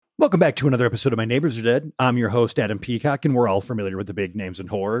Welcome back to another episode of My Neighbors Are Dead. I'm your host, Adam Peacock, and we're all familiar with the big names in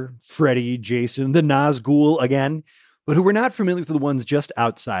horror. Freddy, Jason, the Nazgul again, but who we're not familiar with the ones just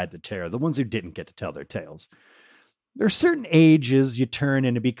outside the terror, the ones who didn't get to tell their tales. There are certain ages you turn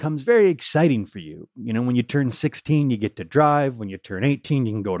and it becomes very exciting for you. You know, when you turn 16, you get to drive. When you turn 18,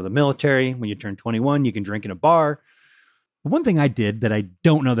 you can go to the military. When you turn 21, you can drink in a bar. One thing I did that I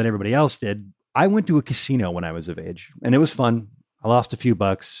don't know that everybody else did, I went to a casino when I was of age, and it was fun. I lost a few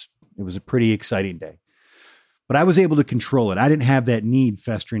bucks. It was a pretty exciting day, but I was able to control it. I didn't have that need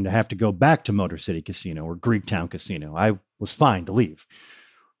festering to have to go back to Motor City Casino or Greektown Casino. I was fine to leave,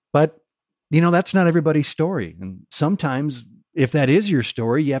 but you know, that's not everybody's story. And sometimes if that is your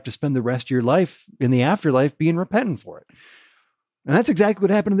story, you have to spend the rest of your life in the afterlife being repentant for it. And that's exactly what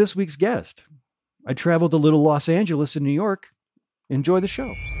happened to this week's guest. I traveled to Little Los Angeles in New York. Enjoy the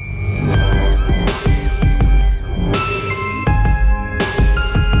show.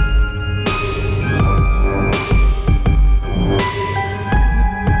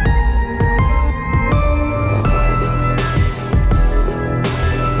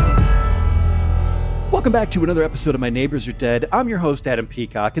 Welcome back to another episode of My Neighbors Are Dead. I'm your host, Adam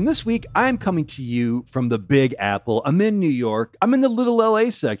Peacock, and this week I'm coming to you from the Big Apple. I'm in New York. I'm in the Little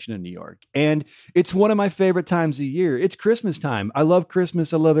LA section of New York, and it's one of my favorite times of year. It's Christmas time. I love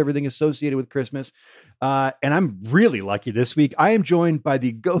Christmas. I love everything associated with Christmas, and I'm really lucky this week. I am joined by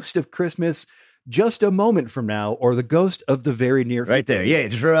the ghost of Christmas just a moment from now, or the ghost of the very near future. Right there. Yeah,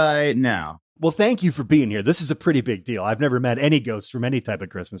 it's right now. Well, thank you for being here. This is a pretty big deal. I've never met any ghosts from any type of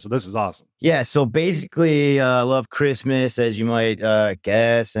Christmas, so this is awesome. Yeah, so basically, I love Christmas, as you might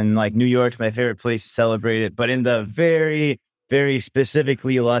guess, and like New York's my favorite place to celebrate it, but in the very, very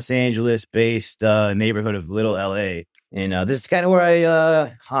specifically Los Angeles-based neighborhood of Little LA. And this is kind of where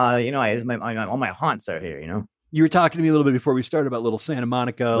all my haunts are here, you know? You were talking to me a little bit before we started about Little Santa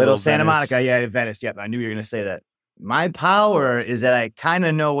Monica. Little Santa Monica, yeah, Venice. Yep, I knew you were going to say that. My power is that I kind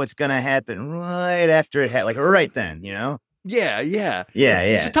of know what's going to happen right after it, like right then, you know? Yeah.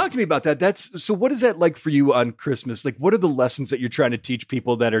 So talk to me about that. So what is that like for you on Christmas? Like, what are the lessons that you're trying to teach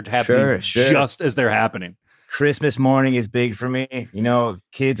people that are happening just as they're happening? Christmas morning is big for me. You know,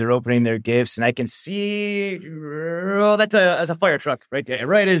 kids are opening their gifts, and I can see, that's a fire truck right there.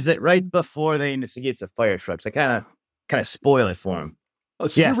 Right before they see it's a fire truck. So I kind of spoil it for them. Oh,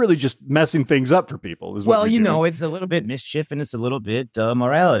 so you're really just messing things up for people. Well, you know, it's a little bit mischief and it's a little bit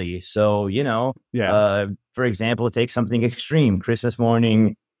morality. So, you know, for example, take something extreme. Christmas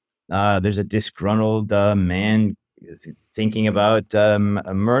morning, there's a disgruntled man thinking about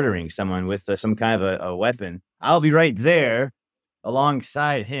murdering someone with some kind of a weapon. I'll be right there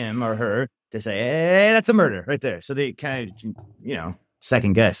alongside him or her to say, hey, that's a murder right there. So they kind of, you know,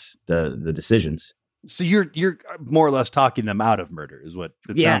 second guess the decisions. So you're more or less talking them out of murder is what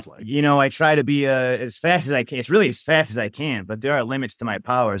it sounds like. You know, I try to be as fast as I can. It's really as fast as I can, but there are limits to my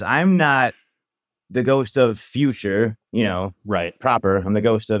powers. I'm not the ghost of future, you know, right? Proper. I'm the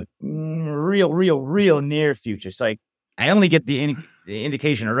ghost of real near future. So I only get the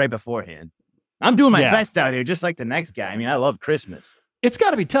indication right beforehand. I'm doing my best out here, just like the next guy. I mean, I love Christmas. It's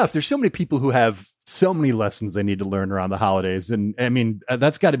got to be tough. There's so many people who have so many lessons they need to learn around the holidays. And I mean,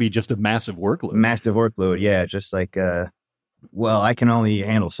 that's got to be just a massive workload. Massive workload. Yeah. Just like, well, I can only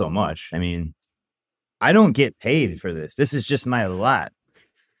handle so much. I mean, I don't get paid for this. This is just my lot.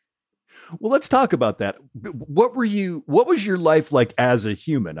 Well, let's talk about that. What was your life like as a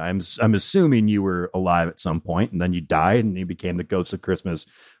human? I'm assuming you were alive at some point and then you died and you became the ghost of Christmas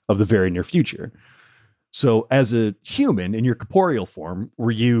of the very near future. So as a human in your corporeal form,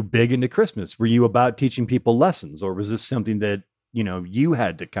 were you big into Christmas? Were you about teaching people lessons, or was this something that, you know, you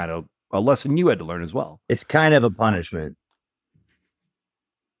had to a lesson you had to learn as well? It's kind of a punishment,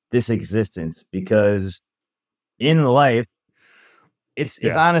 this existence, because in life, it's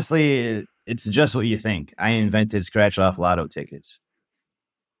honestly, it's just what you think. I invented scratch off lotto tickets.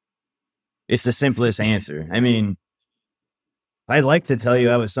 It's the simplest answer. I mean, I'd like to tell you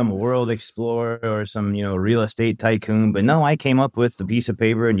I was some world explorer or some, you know, real estate tycoon, but no, I came up with the piece of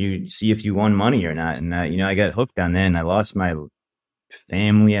paper and you see if you won money or not. And, you know, I got hooked on that and I lost my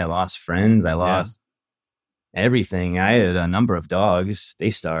family. I lost friends. I lost everything. I had a number of dogs.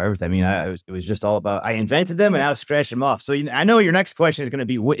 They starved. I mean, it was just all about, I invented them and I was scratching them off. So I know your next question is going to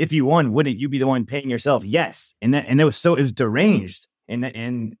be, if you won, wouldn't you be the one paying yourself? Yes. And it was deranged.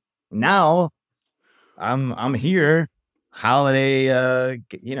 And now I'm here. Holiday,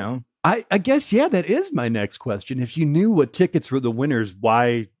 you know. I guess, that is my next question. If you knew what tickets were the winners,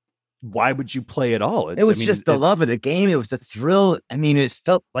 why why would you play at all? It was just the love of the game. It was the thrill. I mean, I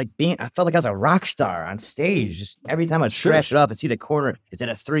felt like I was a rock star on stage. Just every time I'd scratch it up and see the corner, is that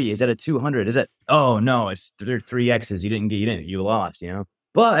a 3? Is that a 200? Is that, oh no, it's 3 X's. You lost,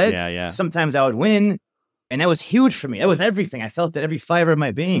 But sometimes I would win, and that was huge for me. That was everything. I felt that every fiber of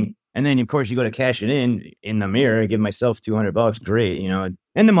my being. And then, of course, you go to cash it in the mirror, give myself $200. Great,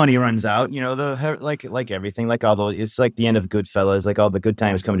 and the money runs out. Like everything, like all those. It's like the end of Goodfellas. Like all the good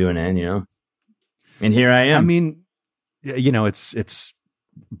times come to an end. And here I am. I mean, it's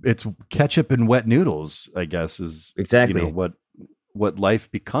ketchup and wet noodles, I guess, is exactly what life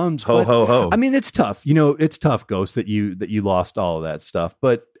becomes. Ho, ho, ho. I mean, it's tough. It's tough, Ghost, that you lost all of that stuff.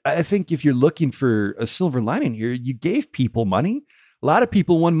 But I think if you're looking for a silver lining here, you gave people money. A lot of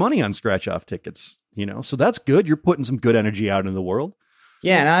people won money on scratch off tickets, so that's good. You're putting some good energy out in the world.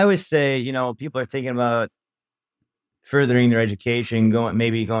 Yeah. And I always say, people are thinking about furthering their education, going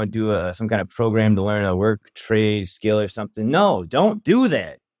to do some kind of program to learn a work trade skill or something. No, don't do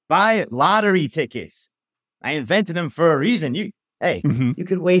that. Buy lottery tickets. I invented them for a reason. You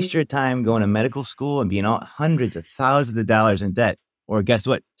could waste your time going to medical school and being hundreds of thousands of dollars in debt. Or guess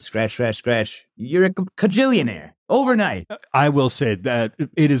what? Scratch, scratch, scratch. You're a cajillionaire overnight. I will say that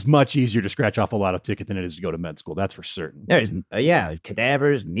it is much easier to scratch off a lotto ticket than it is to go to med school. That's for certain. There's,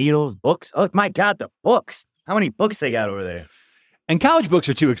 cadavers, needles, books. Oh, my God, the books. How many books they got over there? And college books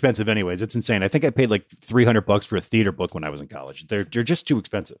are too expensive anyways. It's insane. I think I paid like $300 for a theater book when I was in college. They're just too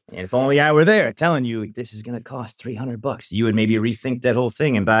expensive. And if only I were there telling you this is going to cost $300, you would maybe rethink that whole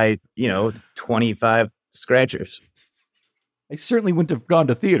thing and buy, 25 scratchers. I certainly wouldn't have gone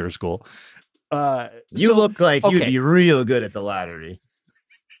to theater school. You look like you'd be real good at the lottery.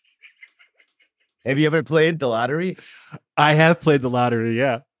 Have you ever played the lottery? I have played the lottery,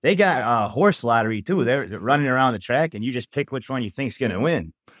 yeah. They got a horse lottery, too. They're running around the track, and you just pick which one you think's going to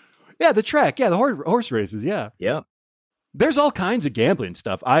win. Yeah, the track. Yeah, the horse races, yeah. Yeah. There's all kinds of gambling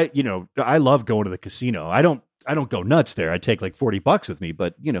stuff. I love going to the casino. I don't go nuts there. I take like $40 with me,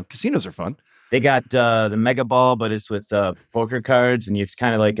 but, casinos are fun. They got the Mega Ball, but it's with poker cards, and it's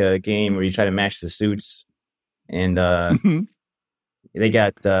kind of like a game where you try to match the suits. And they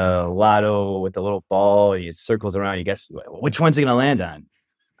got Lotto with the little ball. It circles around. You guess which one's it going to land on?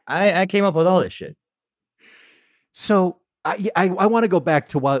 I came up with all this shit. So I want to go back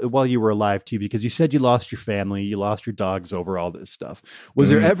to while you were alive, too, because you said you lost your family, you lost your dogs over all this stuff. Was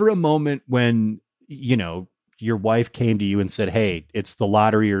there ever a moment when, your wife came to you and said, hey, it's the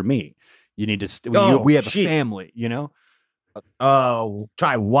lottery or me? You need to, we have a family, Oh,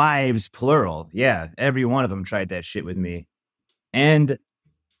 try wives, plural. Yeah. Every one of them tried that shit with me. And,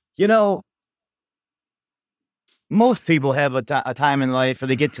 most people have a time in life where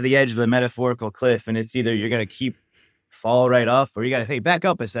they get to the edge of the metaphorical cliff, and it's either you're going to fall right off, or you got to say, back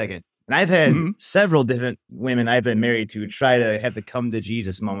up a second. And I've had several different women I've been married to try to have the come to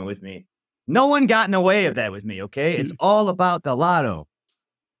Jesus moment with me. No one got in the way of that with me, okay? It's all about the lotto.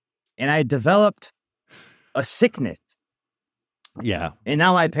 And I developed a sickness. Yeah. And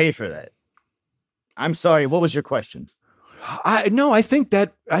now I pay for that. I'm sorry. What was your question? I think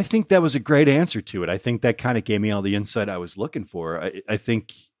that was a great answer to it. I think that kind of gave me all the insight I was looking for. I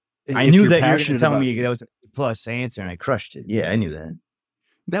think I knew that you were going to tell me that was a plus answer, and I crushed it. Yeah, I knew that.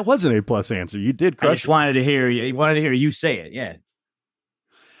 That wasn't a plus answer. You did crush it. I just wanted to hear you say it. Yeah.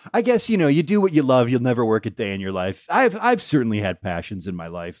 I guess, you do what you love. You'll never work a day in your life. I've certainly had passions in my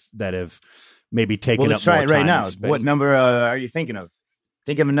life that have maybe taken up more time. Let's try it right now. What number are you thinking of?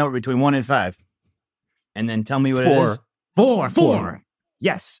 Think of a number between 1 and 5. And then tell me what 4. It is. 4.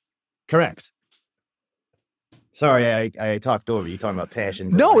 Yes. Correct. Sorry, I talked over you talking about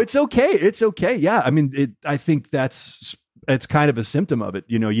passions. No, it's okay. It's okay. Yeah. I mean, I think it's kind of a symptom of it.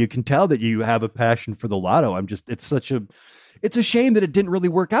 You can tell that you have a passion for the lotto. It's a shame that it didn't really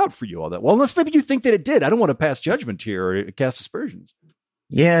work out for you all that well, unless maybe you think that it did. I don't want to pass judgment here or cast aspersions.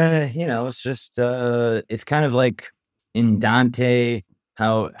 Yeah. It's just, it's kind of like in Dante,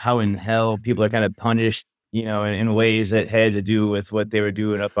 how in hell people are kind of punished, in ways that had to do with what they were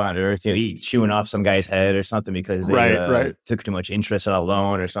doing up on earth, chewing off some guy's head or something because they took too much interest on a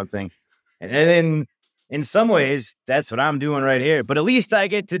loan or something. And then in some ways, that's what I'm doing right here. But at least I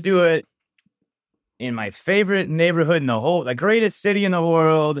get to do it in my favorite neighborhood in the greatest city in the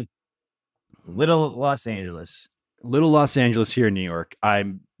world, Little Los Angeles. Little Los Angeles here in New York.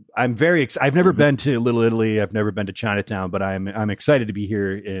 I'm very excited. I've never been to Little Italy. I've never been to Chinatown, but I'm excited to be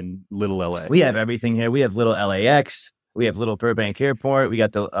here in Little LA. We have everything here. We have Little LAX. We have Little Burbank Airport. We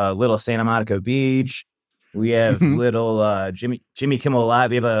got the Little Santa Monica Beach. We have little Jimmy Kimmel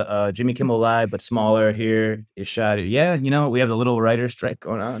Live. We have a Jimmy Kimmel Live, but smaller here. Is shot. Yeah, we have the little writer's strike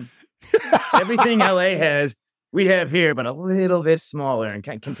going on. Everything LA has, we have here, but a little bit smaller and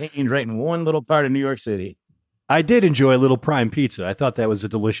contained right in one little part of New York City. I did enjoy Little Prime Pizza. I thought that was a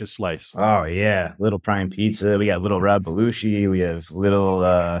delicious slice. Oh, yeah. Little Prime Pizza. We got Little Rob Belushi. We have Little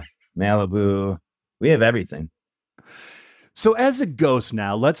Malibu. We have everything. So as a ghost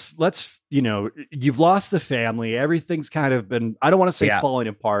now, let's you've lost the family. Everything's kind of been, I don't want to say falling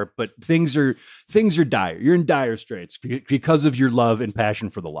apart, but things are dire. You're in dire straits because of your love and passion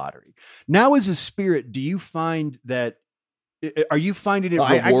for the lottery. Now as a spirit, do you find that, are you finding it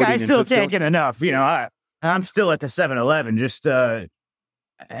rewarding? I still can't get enough. I'm still at the 7-Eleven. Just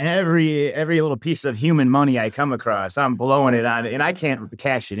every little piece of human money I come across, I'm blowing it on, and I can't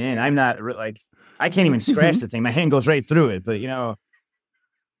cash it in. I'm not I can't even scratch the thing. My hand goes right through it. But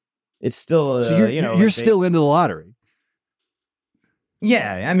it's still. So you're still into the lottery.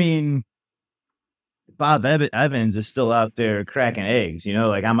 Yeah, I mean, Bob Evans is still out there cracking eggs.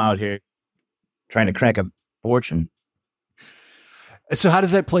 I'm out here trying to crack a fortune. So how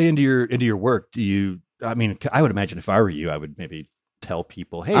does that play into your work? I mean, I would imagine if I were you, I would maybe tell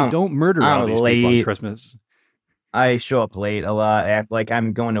people, "Hey, don't murder all these people on Christmas." I show up late a lot, act like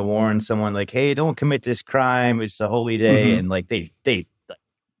I'm going to warn someone, like, "Hey, don't commit this crime. It's a holy day," and they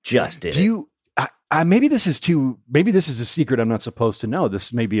just did. Do you? Maybe this is a secret I'm not supposed to know.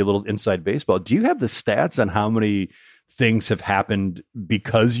 This may be a little inside baseball. Do you have the stats on how many things have happened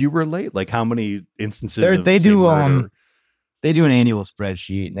because you were late? Like how many instances? They do an annual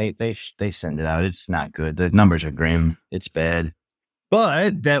spreadsheet. They send it out. It's not good. The numbers are grim. It's bad.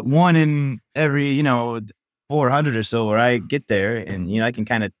 But that one in every 400 or so where I get there and I can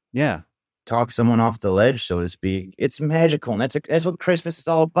kind of talk someone off the ledge, so to speak. It's magical, and that's what Christmas is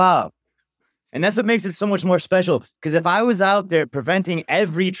all about. And that's what makes it so much more special. Because if I was out there preventing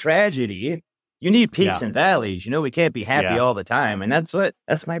every tragedy, you need peaks and valleys. We can't be happy all the time. And that's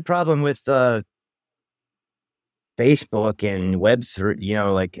my problem with Facebook and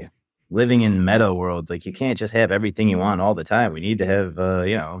Web3, like living in meta world. Like you can't just have everything you want all the time. We need to have,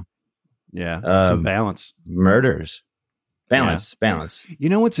 some balance. Murders. Balance. You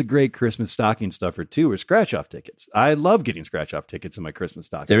know what's a great Christmas stocking stuffer too? Are scratch-off tickets. I love getting scratch-off tickets in my Christmas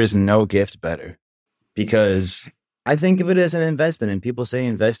stocking. There is no gift better because I think of it as an investment, and people say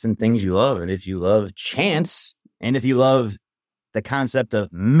invest in things you love. And if you love chance, and if you love the concept of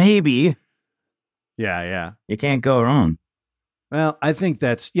maybe, you can't go wrong. Well, I think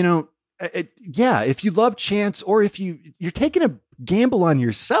that's, if you love chance, or if you're taking a gamble on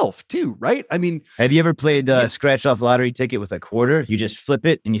yourself too, right? I mean, have you ever played scratch off lottery ticket with a quarter? You just flip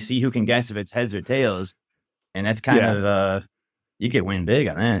it and you see who can guess if it's heads or tails, and that's kind of you get win big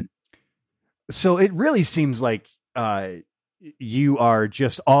on that. So it really seems like you are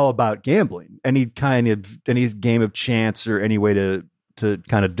just all about gambling. Any game of chance or any way to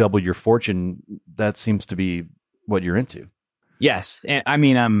kind of double your fortune, that seems to be what you're into. Yes, and I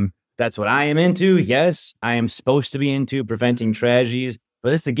mean, that's what I am into. Yes, I am supposed to be into preventing tragedies,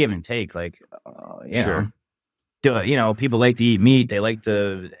 but it's a give and take. Like, sure. People like to eat meat. They like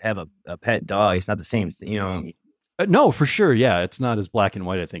to have a pet dog. It's not the same, No, for sure. Yeah, it's not as black and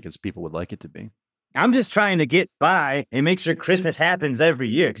white, I think, as people would like it to be. I'm just trying to get by and make sure Christmas happens every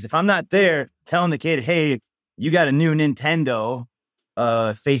year. Because if I'm not there telling the kid, "Hey, you got a new Nintendo,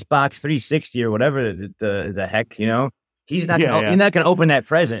 Facebox 360 or whatever the heck, he's not gonna, you're not going to open that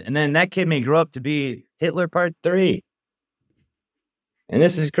present, and then that kid may grow up to be Hitler Part 3. And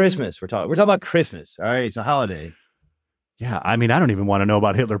this is Christmas. We're talking about Christmas. All right, it's a holiday. Yeah, I mean, I don't even want to know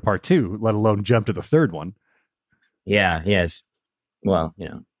about Hitler Part 2, let alone jump to the third one. Yeah. Yes. Well,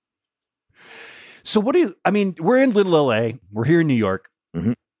 So we're in Little LA. We're here in New York.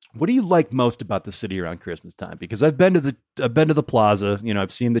 Mm-hmm. What do you like most about the city around Christmas time? Because I've been to the plaza,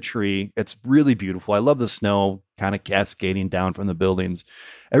 I've seen the tree. It's really beautiful. I love the snow kind of cascading down from the buildings.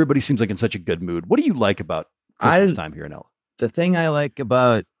 Everybody seems like in such a good mood. What do you like about Christmas time here in LA? The thing I like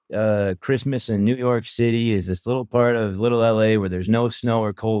about Christmas in New York City is this little part of Little LA where there's no snow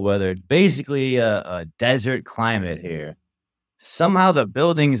or cold weather. It's basically a desert climate here. Somehow the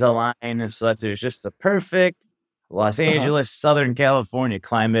buildings align so that there's just the perfect Los Angeles, Southern California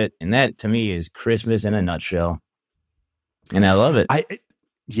climate. And that to me is Christmas in a nutshell. And I love it.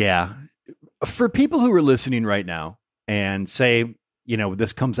 For people who are listening right now and say,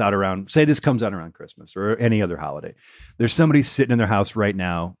 this comes out around Christmas or any other holiday. There's somebody sitting in their house right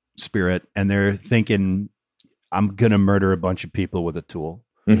now, spirit, and they're thinking, I'm going to murder a bunch of people with a tool.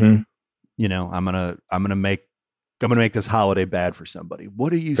 Mm-hmm. I'm going to make this holiday bad for somebody.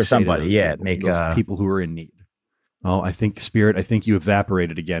 What do you for say somebody? To those people who are in need. Oh, I think you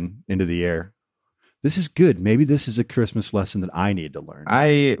evaporated again into the air. This is good. Maybe this is a Christmas lesson that I need to learn.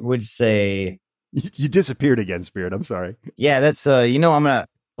 I would say You disappeared again, Spirit. I'm sorry. yeah, that's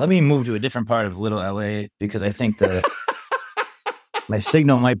let me move to a different part of Little LA because I think my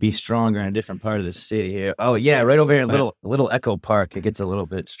signal might be stronger in a different part of the city here. Oh yeah, right over here, Little Echo Park. It gets a little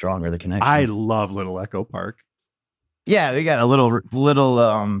bit stronger, the connection. I love Little Echo Park. Yeah, we got a little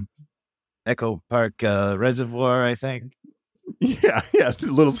Echo Park reservoir, I think. Yeah,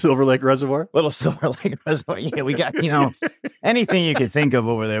 Little Silver Lake Reservoir. Little Silver Lake Reservoir. Yeah, we got anything you could think of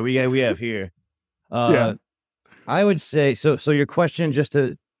over there. We have here. Yeah. I would say so. So your question, just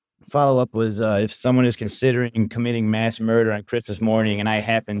to follow up, was if someone is considering committing mass murder on Christmas morning, and I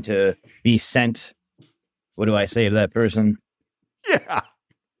happen to be sent, what do I say to that person? Yeah.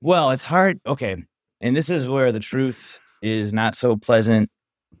 Well, it's hard. Okay, and this is where the truth is not so pleasant.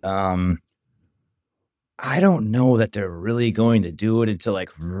 I don't know that they're really going to do it until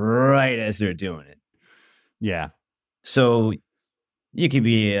like right as they're doing it. Yeah. So you could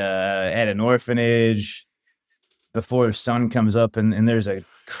be at an orphanage before the sun comes up and there's a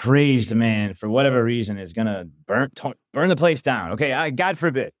crazed man for whatever reason is going to burn the place down. Okay, God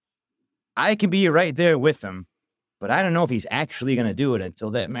forbid. I could be right there with them, but I don't know if he's actually going to do it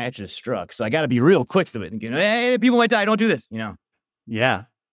until that match is struck. So I got to be real quick to it and hey, people might die. Don't do this, Yeah.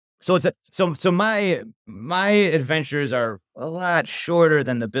 So so my adventures are a lot shorter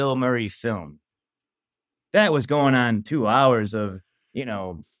than the Bill Murray film. That was going on 2 hours of,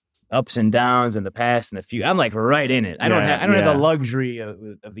 ups and downs in the past and the future. I'm like right in it. I don't have the luxury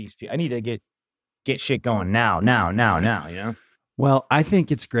of these people. I need to get shit going now. Well, I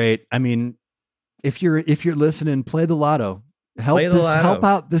think it's great. I mean, if you're listening, play the lotto. Help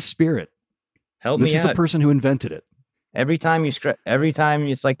out this spirit. This is the person who invented it. Every time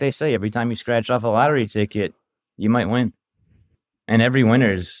it's like they say, every time you scratch off a lottery ticket, you might win. And every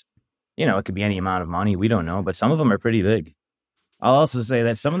winner's, it could be any amount of money. We don't know, but some of them are pretty big. I'll also say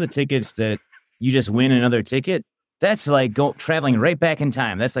that some of the tickets that you just win another ticket, that's like traveling right back in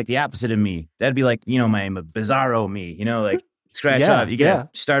time. That's like the opposite of me. That'd be like, my bizarro me, like scratch off. You gotta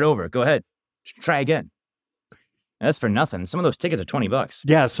start over. Go ahead. Try again. That's for nothing. Some of those tickets are $20.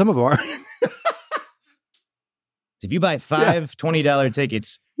 Yeah, some of them are. If you buy five $20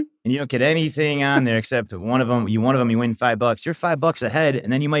 tickets and you don't get anything on there except one of them, you win $5. You're $5 ahead,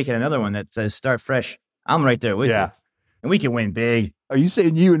 and then you might get another one that says "Start fresh." I'm right there with you, and we can win big. Are you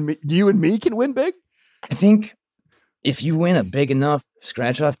saying you and me can win big? I think if you win a big enough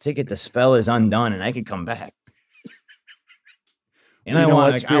scratch-off ticket, the spell is undone, and I can come back. And I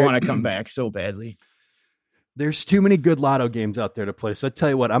want to come back so badly. There's too many good lotto games out there to play. So I tell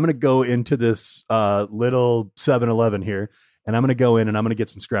you what, I'm going to go into this little 7-Eleven here, and I'm going to go in and I'm going to get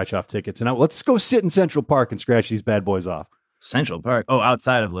some scratch off tickets. And let's go sit in Central Park and scratch these bad boys off. Central Park? Oh,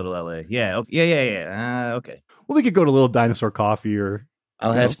 outside of Little LA. Yeah. Yeah. Okay. Well, we could go to Little Dinosaur Coffee or...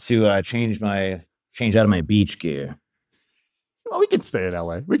 I'll have to change out of my beach gear. Well, we can stay in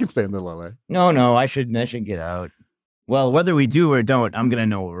LA. We can stay in Little LA. No, I should get out. Well, whether we do or don't, I'm going to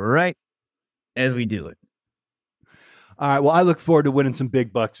know right as we do it. All right. Well, I look forward to winning some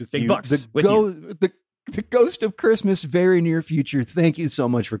big bucks with you. Big bucks with you. The ghost of Christmas, very near future. Thank you so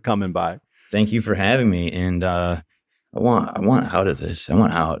much for coming by. Thank you for having me. And I want out of this. I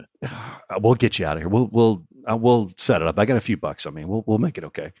want out. We'll get you out of here. We'll set it up. I got a few bucks on me. We'll make it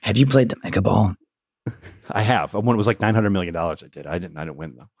okay. Have you played the Mega Ball? I have. When it was like $900 million, I did. I didn't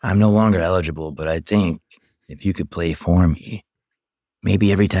win though. I'm no longer eligible, but I think if you could play for me,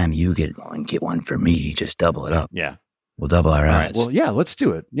 maybe every time you get one for me. Just double it up. Yeah. We'll double our odds. Right. Well, yeah, let's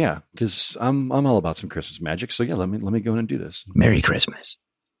do it. Yeah, because I'm all about some Christmas magic. So yeah, let me go in and do this. Merry Christmas.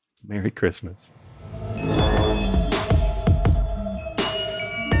 Merry Christmas.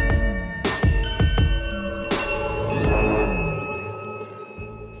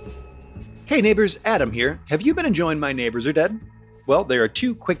 Hey neighbors, Adam here. Have you been enjoying My Neighbors Are Dead? Well, there are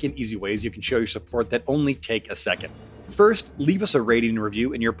 2 quick and easy ways you can show your support that only take a second. First, leave us a rating and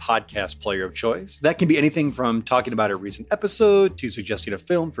review in your podcast player of choice. That can be anything from talking about a recent episode to suggesting a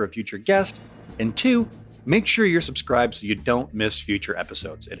film for a future guest. And 2, make sure you're subscribed so you don't miss future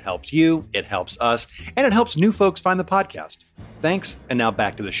episodes. It helps you, it helps us, and it helps new folks find the podcast. Thanks, and now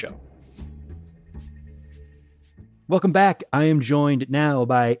back to the show. Welcome back. I am joined now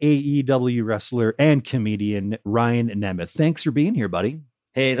by AEW wrestler and comedian Ryan Nemeth. Thanks for being here, buddy.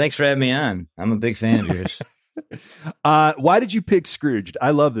 Hey, thanks for having me on. I'm a big fan of yours. Why did you pick Scrooged?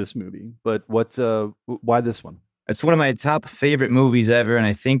 I love this movie, but why this one? It's one of my top favorite movies ever, and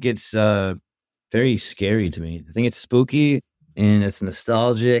I think it's very scary to me. I think it's spooky and it's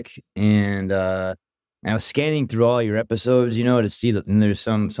nostalgic, and I was scanning through all your episodes, to see that. And there's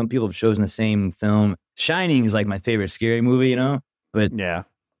some people have chosen the same film. Shining is like my favorite scary movie, but Yeah.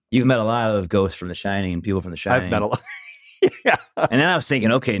 you've met a lot of ghosts from The Shining and people from The Shining. I've met a lot. Yeah. And then I was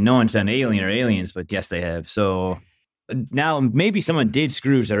thinking, okay, no one's done Alien or Aliens, but yes, they have. So now maybe someone did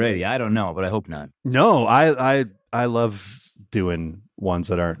Scrooged already. I don't know, but I hope not. No, I love doing ones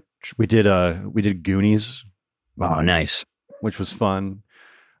that aren't. We did Goonies. Oh, nice. Which was fun.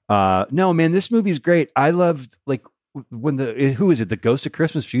 No, man, this movie is great. I loved like when who is it? The Ghost of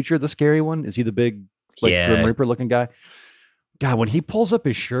Christmas Future, the scary one. Is he the big Grim Reaper looking guy? God, when he pulls up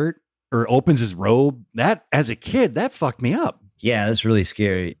his shirt or opens his robe, that as a kid, that fucked me up. Yeah, that's really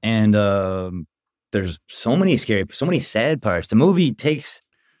scary. And there's so many sad parts. The movie takes,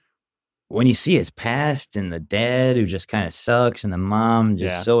 when you see his past and the dad who just kind of sucks and the mom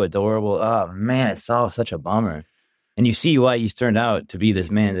just so adorable. Oh man, it's all such a bummer. And you see why he's turned out to be this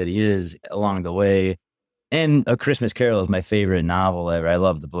man that he is along the way. And A Christmas Carol is my favorite novel ever. I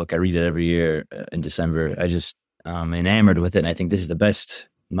love the book. I read it every year in December. I just enamored with it. And I think this is the best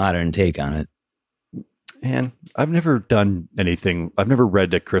modern take on it. And I've never done anything. I've never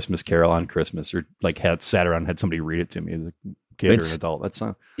read A Christmas Carol on Christmas or sat around and had somebody read it to me as a kid or an adult. That's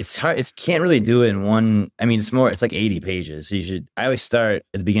not. It's hard. It can't really do it in one. I mean, it's like 80 pages. I always start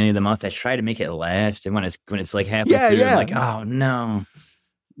at the beginning of the month. I try to make it last. And when it's like halfway through, I'm like, oh no.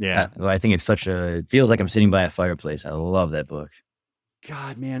 Yeah. I think it feels like I'm sitting by a fireplace. I love that book.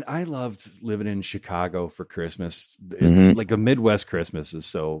 God, man, I loved living in Chicago for Christmas. Like a Midwest Christmas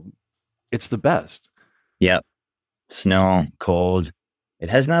it's the best. Yep. Snow, cold.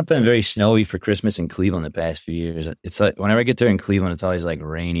 It has not been very snowy for Christmas in Cleveland the past few years. It's like whenever I get there in Cleveland, it's always like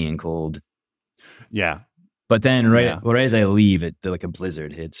rainy and cold. Yeah. But then right as I leave, like a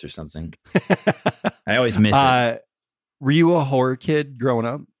blizzard hits or something. I always miss it. Were you a horror kid growing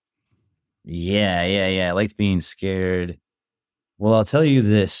up? Yeah. I liked being scared. Well, I'll tell you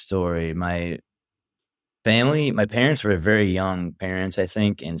this story. My parents were very young parents, I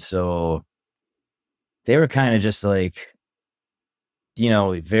think. And so they were kind of just like,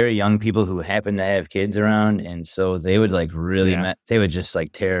 very young people who happened to have kids around. And so they would like really, they would just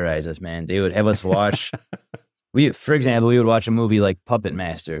like terrorize us, man. They would have us watch, for example, we would watch a movie like Puppet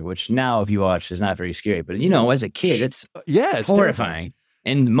Master, which now if you watch is not very scary, but as a kid, it's horrifying. Terrifying.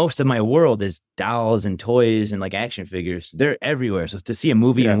 And most of my world is dolls and toys and like action figures. They're everywhere. So to see a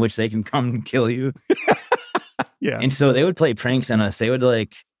movie in which they can come and kill you. Yeah. And so they would play pranks on us. They would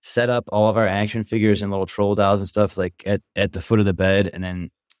like set up all of our action figures and little troll dolls and stuff like at the foot of the bed. And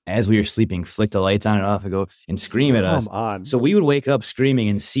then as we were sleeping, flick the lights on and off and go and scream at us. So we would wake up screaming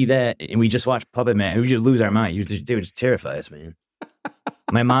and see that. And we just watch Puppet Man. We would lose our mind. They would just terrify us, man.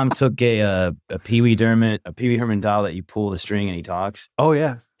 My mom took a Pee Wee Herman doll that you pull the string and he talks. Oh,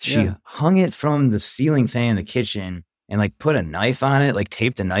 yeah. She hung it from the ceiling fan in the kitchen and like put a knife on it, like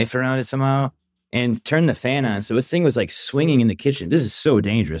taped a knife around it somehow and turned the fan on. So this thing was like swinging in the kitchen. This is so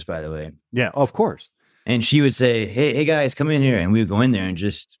dangerous, by the way. Yeah, of course. And she would say, hey guys, come in here. And we would go in there and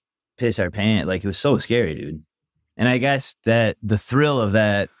just piss our pants. Like it was so scary, dude. And I guess that the thrill of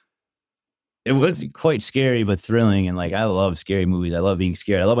that, it was quite scary, but thrilling. And like, I love scary movies. I love being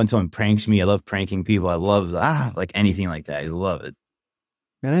scared. I love when someone pranks me. I love pranking people. I love like anything like that. I love it.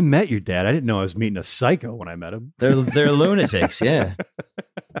 Man, I met your dad. I didn't know I was meeting a psycho when I met him. They're lunatics. Yeah.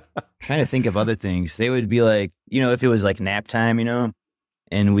 Trying to think of other things. They would be like, if it was like nap time,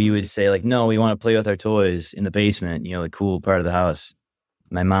 and we would say like, no, we want to play with our toys in the basement, the cool part of the house.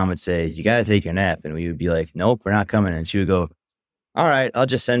 My mom would say, you got to take your nap. And we would be like, nope, we're not coming. And she would go, all right, I'll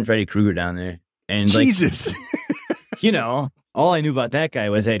just send Freddy Krueger down there. And Jesus. All I knew about that guy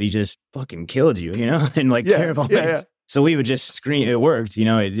was that he just fucking killed you, and like terrible things. Yeah. So we would just scream. It worked,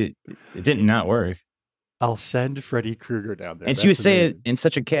 it didn't not work. I'll send Freddy Krueger down there. And she would say it in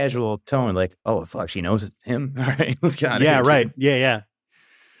such a casual tone, like, oh, fuck, she knows it's him. All right, let's get out of here. Right. Yeah.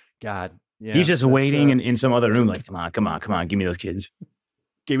 God. Yeah. He's just waiting in some other room, like, come on, give me those kids.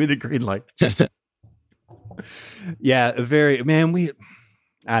 Give me the green light. Yeah,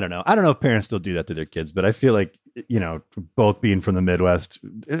 I don't know. I don't know if parents still do that to their kids, but I feel like, both being from the Midwest,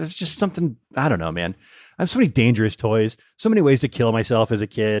 it's just something, I don't know, man. I have so many dangerous toys, so many ways to kill myself as a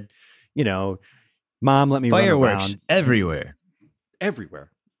kid. Mom let me fireworks run around.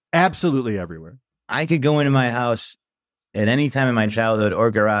 Everywhere. Absolutely everywhere. I could go into my house at any time in my childhood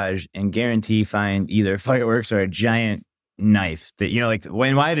or garage and guarantee find either fireworks or a giant knife that,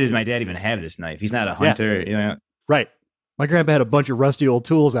 why did my dad even have this knife? He's not a hunter. Yeah. Right. My grandpa had a bunch of rusty old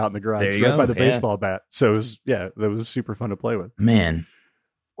tools out in the garage by the baseball bat. So that was super fun to play with. Man.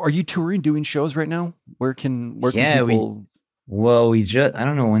 Are you touring, doing shows right now? Where can people Well, I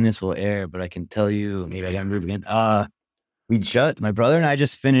don't know when this will air, but I can tell you, maybe I got to move again. My brother and I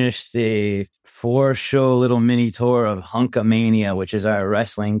just finished a 4-show little mini tour of Hunkamania, which is our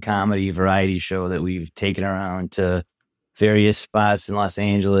wrestling comedy variety show that we've taken around to various spots in Los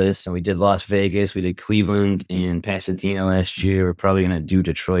Angeles. And we did Las Vegas, we did Cleveland and Pasadena last year. We're probably going to do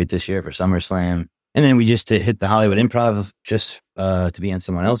Detroit this year for SummerSlam. And then we just hit the Hollywood Improv just to be on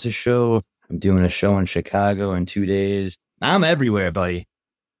someone else's show. I'm doing a show in Chicago in 2 days. I'm everywhere, buddy.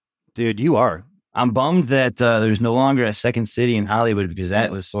 Dude, you are. I'm bummed that there's no longer a Second City in Hollywood because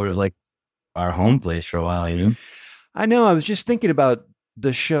that was sort of like our home place for a while, you know? I know. I was just thinking about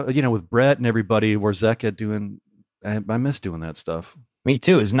the show, with Brett and everybody, Warzeka doing, I miss doing that stuff. Me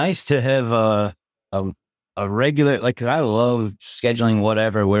too. It's nice to have a regular, like, 'cause I love scheduling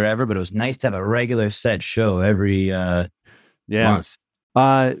whatever, wherever, but it was nice to have a regular set show every month.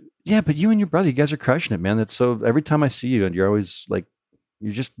 Yeah, but you and your brother, you guys are crushing it, man. That's so, every time I see you and you're always like,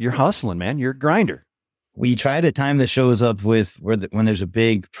 you're hustling, man. You're a grinder. We try to time the shows up with when there's a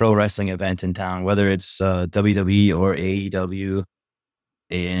big pro wrestling event in town, whether it's WWE or AEW.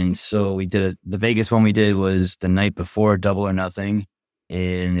 And so the Vegas one we did was the night before Double or Nothing.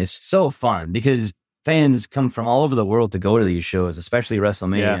 And it's so fun because fans come from all over the world to go to these shows, especially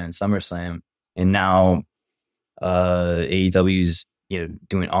WrestleMania and SummerSlam. And now AEW's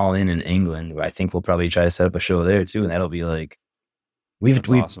doing All In England. I think we'll probably try to set up a show there too, and that'll be like we've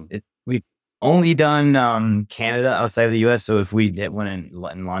only done Canada outside of the US. So if we get one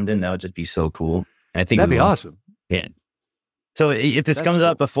in London, that would just be so cool. And I think that'd be awesome. Yeah. So if this comes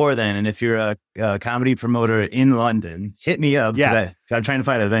up before then, and if you're a comedy promoter in London, hit me up. Yeah, I'm trying to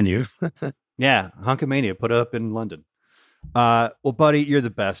find a venue. Yeah, Hunkamania put up in London. Well, buddy, you're the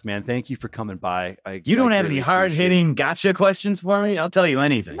best, man. Thank you for coming by. You don't have any hard-hitting gotcha questions for me? I'll tell you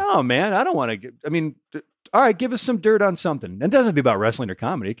anything. No, man, I don't want to. All right, give us some dirt on something. It doesn't have to be about wrestling or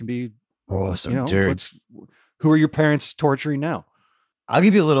comedy. It can be, some dirt. Who are your parents torturing now? I'll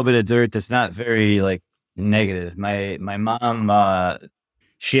give you a little bit of dirt that's not very negative. My mom,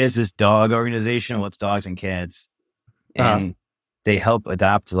 she has this dog organization, What's Dogs and Cats, and they help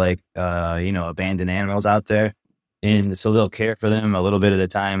adopt abandoned animals out there. And so they'll care for them a little bit at a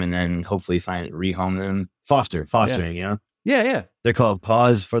time and then hopefully rehome them. Fostering, Yeah. They're called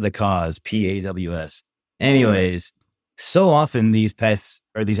Paws for the Cause, PAWS. Anyways, so often these pets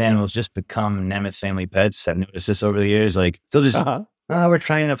or these animals just become Nemeth family pets. I've noticed this over the years. Like they'll just, we're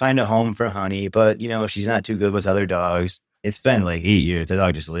trying to find a home for Honey, but she's not too good with other dogs. It's been 8 years. The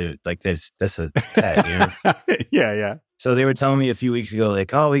dog just lived like this. That's a pet, Yeah. So they were telling me a few weeks ago,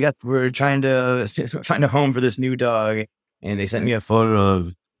 we're trying to find a home for this new dog. And they sent me a photo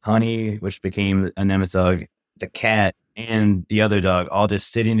of Honey, which became a Nemeth dog, the cat, and the other dog, all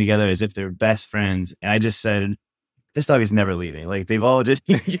just sitting together as if they're best friends. And I just said, this dog is never leaving. They've all just,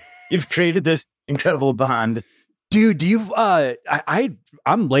 you've created this incredible bond. Dude, do you,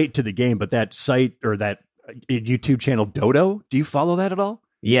 I'm late to the game, but that site or that YouTube channel, Dodo, do you follow that at all?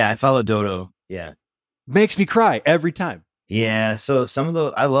 Yeah, I follow Dodo. Yeah. Makes me cry every time. Yeah, so some of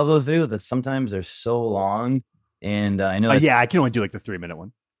those, I love those videos, but sometimes they're so long. And I know. I can only do the 3-minute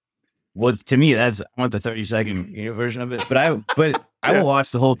one. Well, to me, I want the 30-second version of it. But I will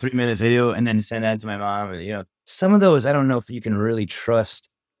watch the whole 3-minute video and then send that to my mom. Some of those, I don't know if you can really trust.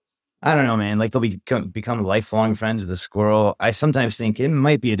 I don't know, man. They'll become lifelong friends with the squirrel. I sometimes think it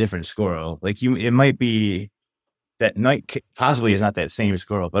might be a different squirrel. It might be that night possibly is not that same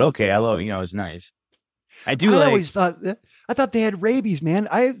squirrel. But okay, I love it's nice. I always thought they had rabies, man.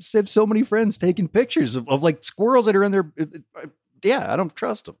 I have so many friends taking pictures of squirrels that are in their. Yeah, I don't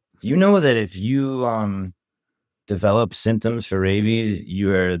trust them. You know that if you develop symptoms for rabies,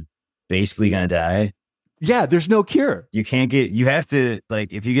 you are basically going to die. Yeah, there's no cure. You have to,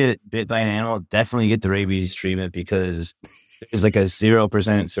 if you get bit by an animal, definitely get the rabies treatment because there's a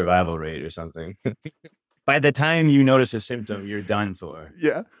 0% survival rate or something. By the time you notice a symptom, you're done for.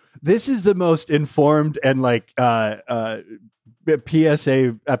 Yeah. This is the most informed and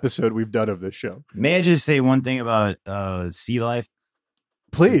PSA episode we've done of this show. May I just say one thing about sea life?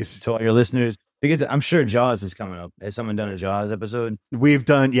 Please. To all your listeners, because I'm sure Jaws is coming up. Has someone done a Jaws episode? We've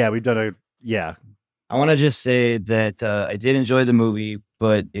done I want to just say that I did enjoy the movie,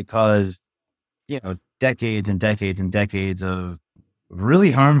 but it caused, decades and decades and decades of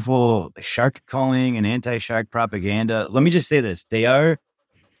really harmful shark culling and anti-shark propaganda. Let me just say this. They are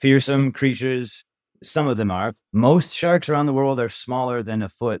fearsome creatures. Some of them are. Most sharks around the world are smaller than a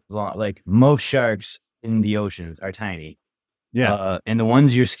foot long. Most sharks in the oceans are tiny. Yeah. And the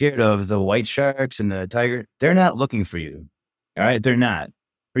ones you're scared of, the white sharks and the tiger, they're not looking for you. All right. They're not.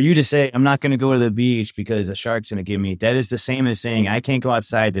 For you to say, I'm not going to go to the beach because the shark's going to get me, that is the same as saying, I can't go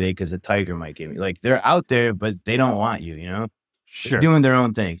outside today because a tiger might get me. Like, they're out there, but they don't want you, you know? Sure. They're doing their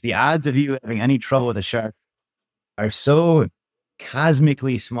own things. The odds of you having any trouble with a shark are so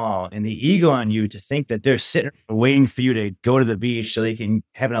cosmically small, and the ego on you to think that they're sitting waiting for you to go to the beach so they can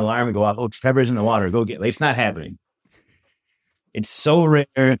have an alarm go off. Oh, Trevor's in the water. Go get, like, it's not happening. It's so rare.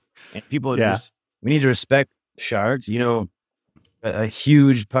 And people just, we need to respect sharks. You know, a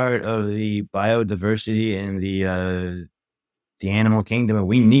huge part of the biodiversity and the animal kingdom,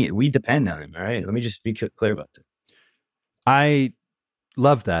 we depend on them. All right. Let me just be clear about that. I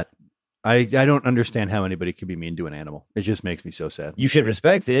love that. I don't understand how anybody could be mean to an animal. It just makes me so sad. You should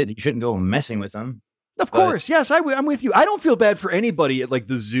respect it. You shouldn't go messing with them. Of course. Yes, I'm with you. I don't feel bad for anybody at like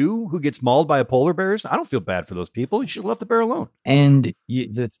the zoo who gets mauled by a polar bears. I don't feel bad for those people. You should have left the bear alone. And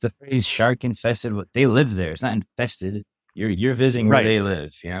the phrase shark infested, they live there. It's not infested. You're visiting where they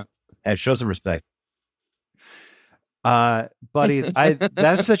live. You know, and show some respect. Buddy,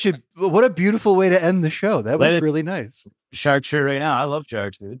 that's what a beautiful way to end the show. That was really nice. Shark shirt right now. I love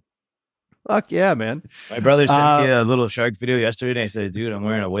sharks, dude. Fuck yeah, man. My brother sent me a little shark video yesterday, and I said, dude, I'm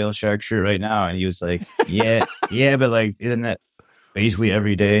wearing a whale shark shirt right now. And he was like, yeah, but like, isn't that basically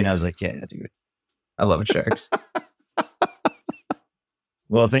every day? And I was like, yeah, dude, I love sharks.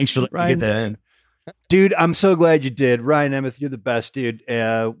 Well, thanks for letting me get that in. Dude, I'm so glad you did. Ryan Nemeth, you're the best, dude.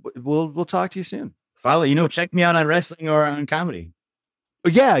 We'll talk to you soon. Check me out on wrestling or on comedy.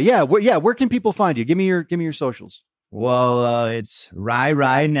 Yeah. Where can people find you? Give me your socials. Well, it's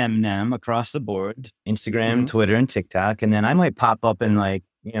Ryan Nemeth across the board, Instagram, Twitter, and TikTok. And then I might pop up in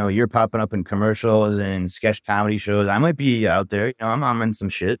you're popping up in commercials and sketch comedy shows. I might be out there. You know, I'm in some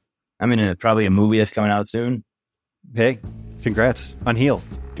shit. I'm in probably a movie that's coming out soon. Hey, congrats on Heel.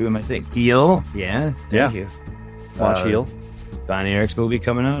 Doing my thing. Heel. Yeah. Thank you. Watch Heel. Bonnie Eric's movie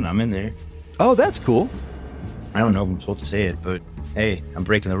coming out. I'm in there. Oh, that's cool. I don't know if I'm supposed to say it, but hey, I'm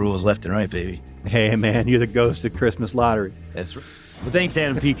breaking the rules left and right, baby. Hey, man, you're the ghost of Christmas lottery. That's right. Well, thanks,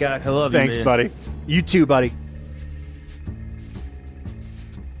 Adam Peacock. I love you, Thanks, buddy. You too, buddy.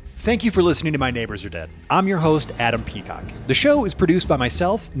 Thank you for listening to My Neighbors Are Dead. I'm your host, Adam Peacock. The show is produced by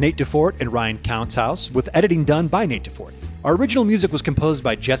myself, Nate DeFort, and Ryan Countshouse, with editing done by Nate DeFort. Our original music was composed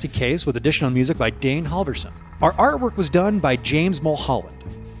by Jesse Case, with additional music by Dane Halverson. Our artwork was done by James Mulholland.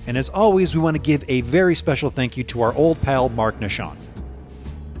 And as always, we want to give a very special thank you to our old pal, Mark Nashon.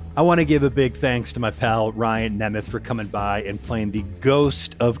 I want to give a big thanks to my pal Ryan Nemeth for coming by and playing the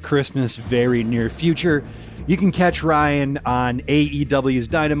Ghost of Christmas very near future. You can catch Ryan on AEW's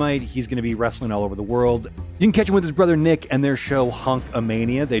Dynamite. He's going to be wrestling all over the world. You can catch him with his brother Nick and their show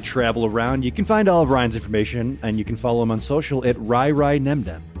Hunk-A-Mania. They travel around. You can find all of Ryan's information, and you can follow him on social at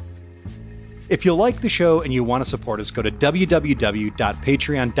RyRyNemdem. If you like the show and you want to support us, go to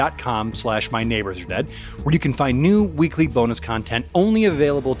www.patreon.com/myneighborsaredead, where you can find new weekly bonus content only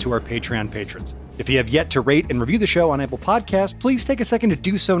available to our Patreon patrons. If you have yet to rate and review the show on Apple Podcasts, please take a second to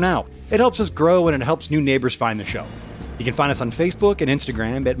do so now. It helps us grow and it helps new neighbors find the show. You can find us on Facebook and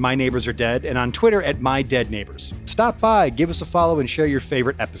Instagram at My Neighbors Are Dead and on Twitter at My Dead Neighbors. Stop by, give us a follow, and share your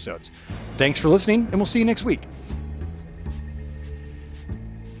favorite episodes. Thanks for listening, and we'll see you next week.